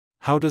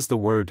How does the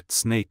word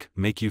snake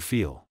make you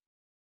feel?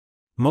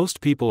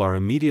 Most people are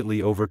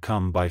immediately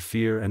overcome by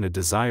fear and a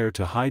desire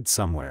to hide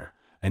somewhere,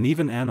 and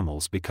even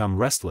animals become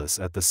restless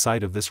at the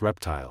sight of this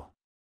reptile.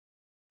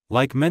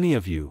 Like many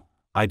of you,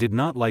 I did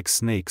not like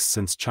snakes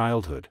since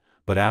childhood,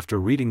 but after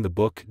reading the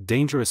book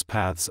Dangerous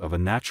Paths of a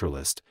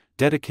Naturalist,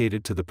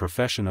 dedicated to the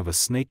profession of a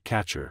snake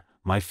catcher,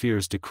 my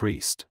fears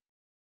decreased.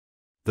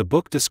 The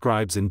book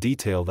describes in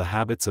detail the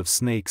habits of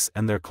snakes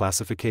and their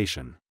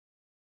classification.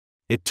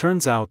 It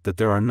turns out that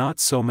there are not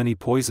so many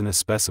poisonous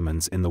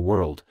specimens in the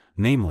world,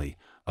 namely,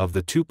 of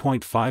the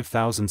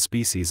 2,500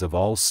 species of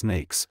all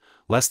snakes,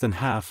 less than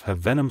half have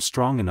venom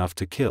strong enough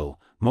to kill.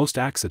 Most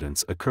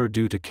accidents occur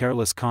due to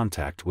careless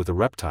contact with a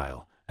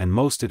reptile, and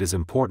most it is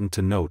important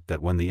to note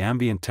that when the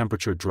ambient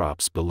temperature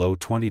drops below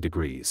 20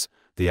 degrees,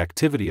 the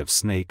activity of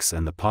snakes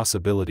and the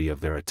possibility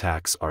of their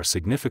attacks are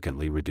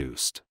significantly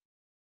reduced.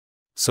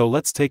 So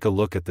let's take a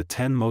look at the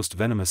 10 most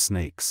venomous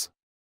snakes.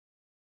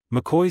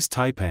 McCoy's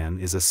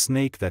taipan is a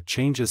snake that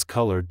changes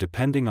color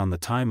depending on the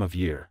time of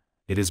year.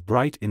 It is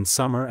bright in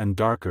summer and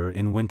darker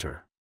in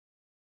winter.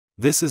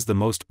 This is the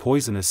most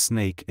poisonous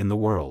snake in the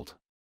world.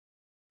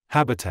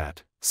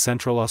 Habitat: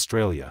 Central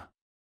Australia.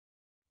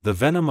 The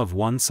venom of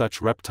one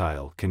such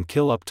reptile can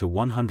kill up to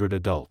 100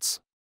 adults.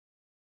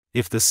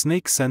 If the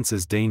snake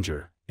senses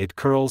danger, it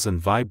curls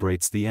and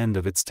vibrates the end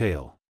of its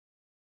tail.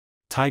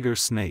 Tiger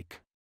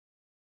snake.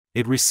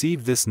 It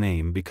received this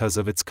name because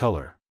of its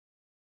color.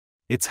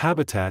 Its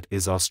habitat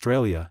is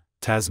Australia,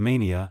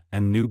 Tasmania,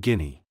 and New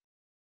Guinea.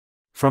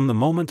 From the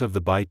moment of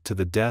the bite to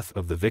the death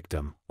of the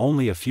victim,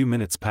 only a few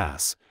minutes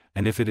pass,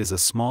 and if it is a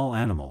small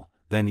animal,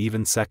 then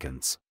even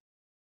seconds.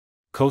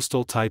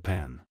 Coastal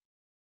taipan.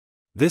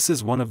 This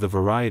is one of the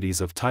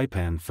varieties of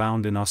taipan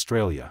found in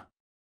Australia.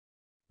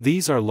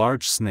 These are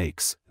large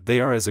snakes, they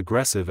are as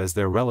aggressive as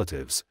their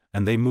relatives,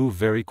 and they move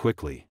very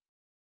quickly.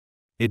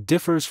 It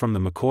differs from the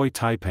McCoy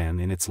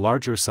taipan in its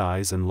larger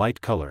size and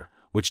light color,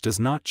 which does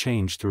not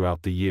change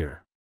throughout the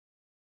year.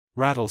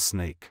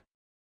 Rattlesnake.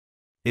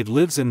 It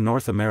lives in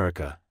North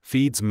America,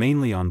 feeds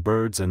mainly on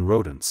birds and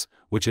rodents,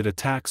 which it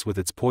attacks with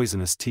its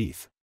poisonous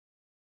teeth.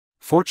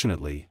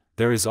 Fortunately,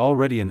 there is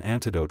already an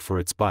antidote for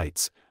its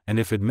bites, and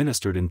if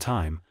administered in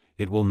time,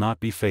 it will not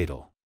be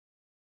fatal.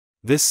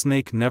 This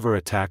snake never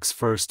attacks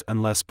first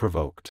unless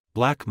provoked.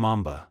 Black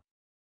mamba.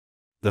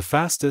 The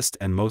fastest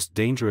and most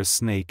dangerous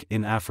snake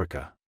in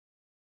Africa.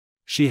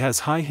 She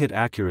has high hit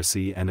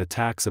accuracy and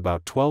attacks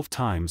about 12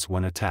 times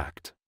when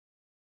attacked.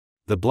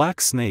 The black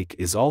snake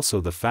is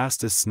also the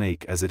fastest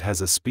snake as it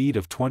has a speed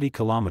of 20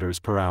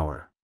 km per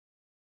hour.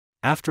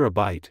 After a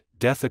bite,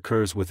 death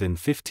occurs within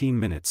 15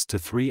 minutes to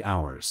 3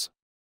 hours.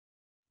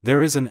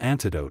 There is an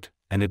antidote,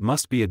 and it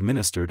must be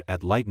administered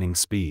at lightning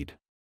speed.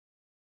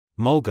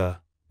 Mulga,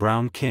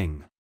 brown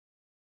king.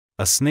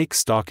 A snake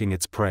stalking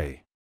its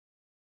prey.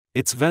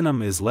 Its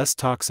venom is less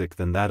toxic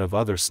than that of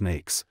other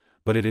snakes,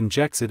 but it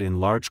injects it in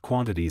large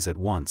quantities at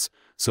once,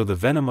 so the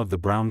venom of the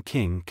brown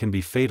king can be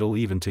fatal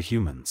even to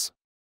humans.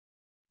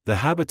 The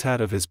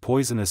habitat of His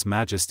Poisonous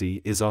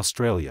Majesty is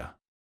Australia.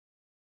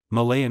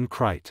 Malayan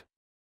kite.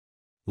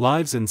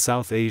 Lives in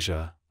South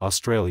Asia,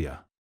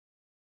 Australia.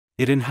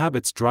 It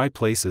inhabits dry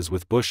places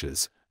with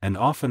bushes, and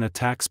often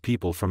attacks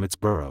people from its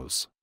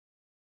burrows.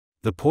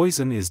 The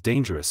poison is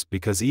dangerous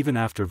because even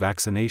after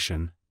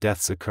vaccination,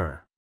 deaths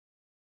occur.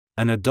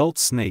 An adult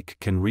snake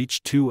can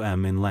reach 2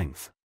 m in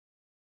length.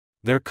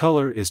 Their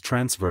color is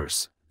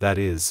transverse, that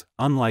is,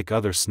 unlike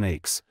other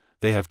snakes,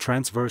 they have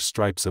transverse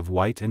stripes of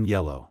white and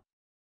yellow.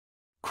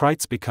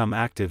 Krites become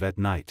active at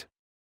night.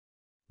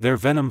 Their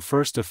venom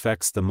first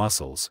affects the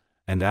muscles,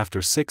 and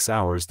after 6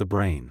 hours the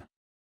brain.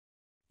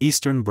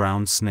 Eastern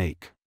brown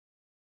snake.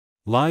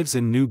 Lives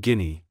in New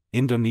Guinea,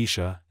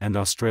 Indonesia, and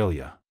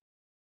Australia.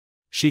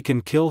 She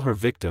can kill her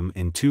victim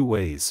in 2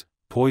 ways,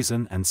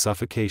 poison and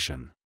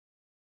suffocation.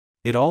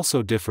 It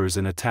also differs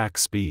in attack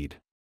speed.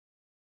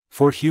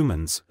 For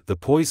humans, the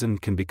poison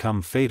can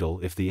become fatal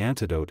if the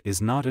antidote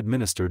is not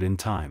administered in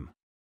time.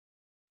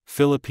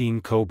 Philippine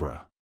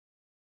cobra.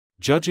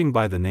 Judging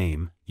by the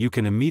name, you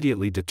can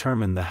immediately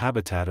determine the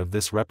habitat of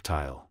this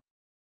reptile.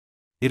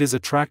 It is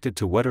attracted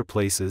to wetter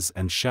places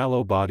and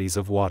shallow bodies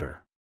of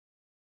water.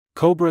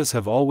 Cobras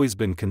have always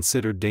been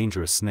considered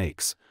dangerous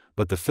snakes,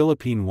 but the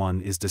Philippine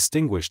one is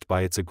distinguished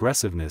by its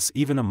aggressiveness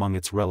even among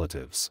its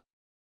relatives.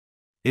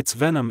 Its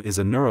venom is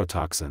a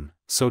neurotoxin,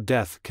 so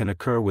death can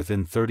occur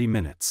within 30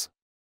 minutes.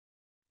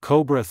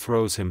 Cobra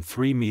throws him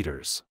 3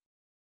 meters.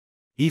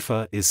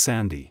 Ifa is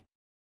sandy.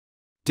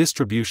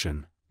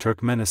 Distribution: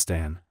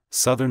 Turkmenistan,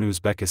 southern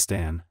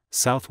Uzbekistan,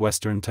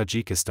 southwestern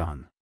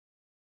Tajikistan.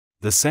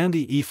 The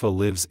sandy Ifa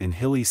lives in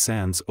hilly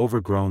sands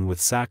overgrown with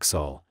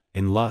saxol,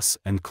 in loess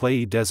and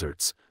clayey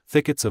deserts,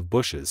 thickets of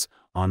bushes,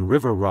 on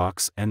river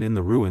rocks and in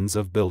the ruins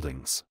of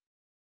buildings.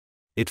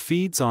 It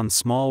feeds on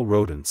small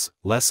rodents,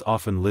 less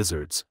often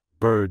lizards,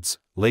 birds,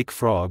 lake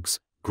frogs,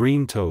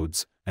 green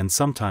toads, and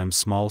sometimes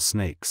small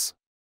snakes.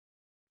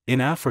 In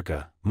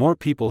Africa, more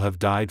people have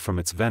died from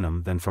its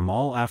venom than from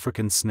all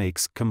African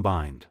snakes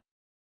combined.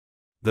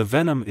 The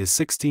venom is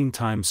 16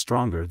 times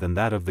stronger than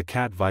that of the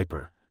cat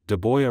viper,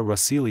 Deboia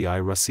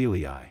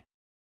russelii.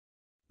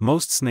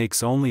 Most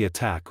snakes only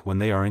attack when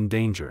they are in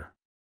danger.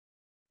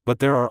 But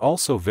there are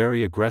also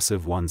very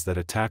aggressive ones that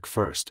attack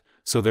first,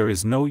 so there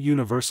is no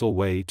universal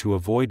way to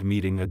avoid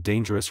meeting a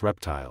dangerous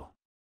reptile.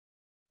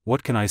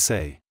 What can I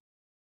say?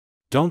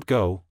 Don't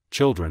go,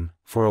 children,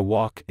 for a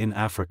walk in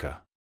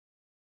Africa.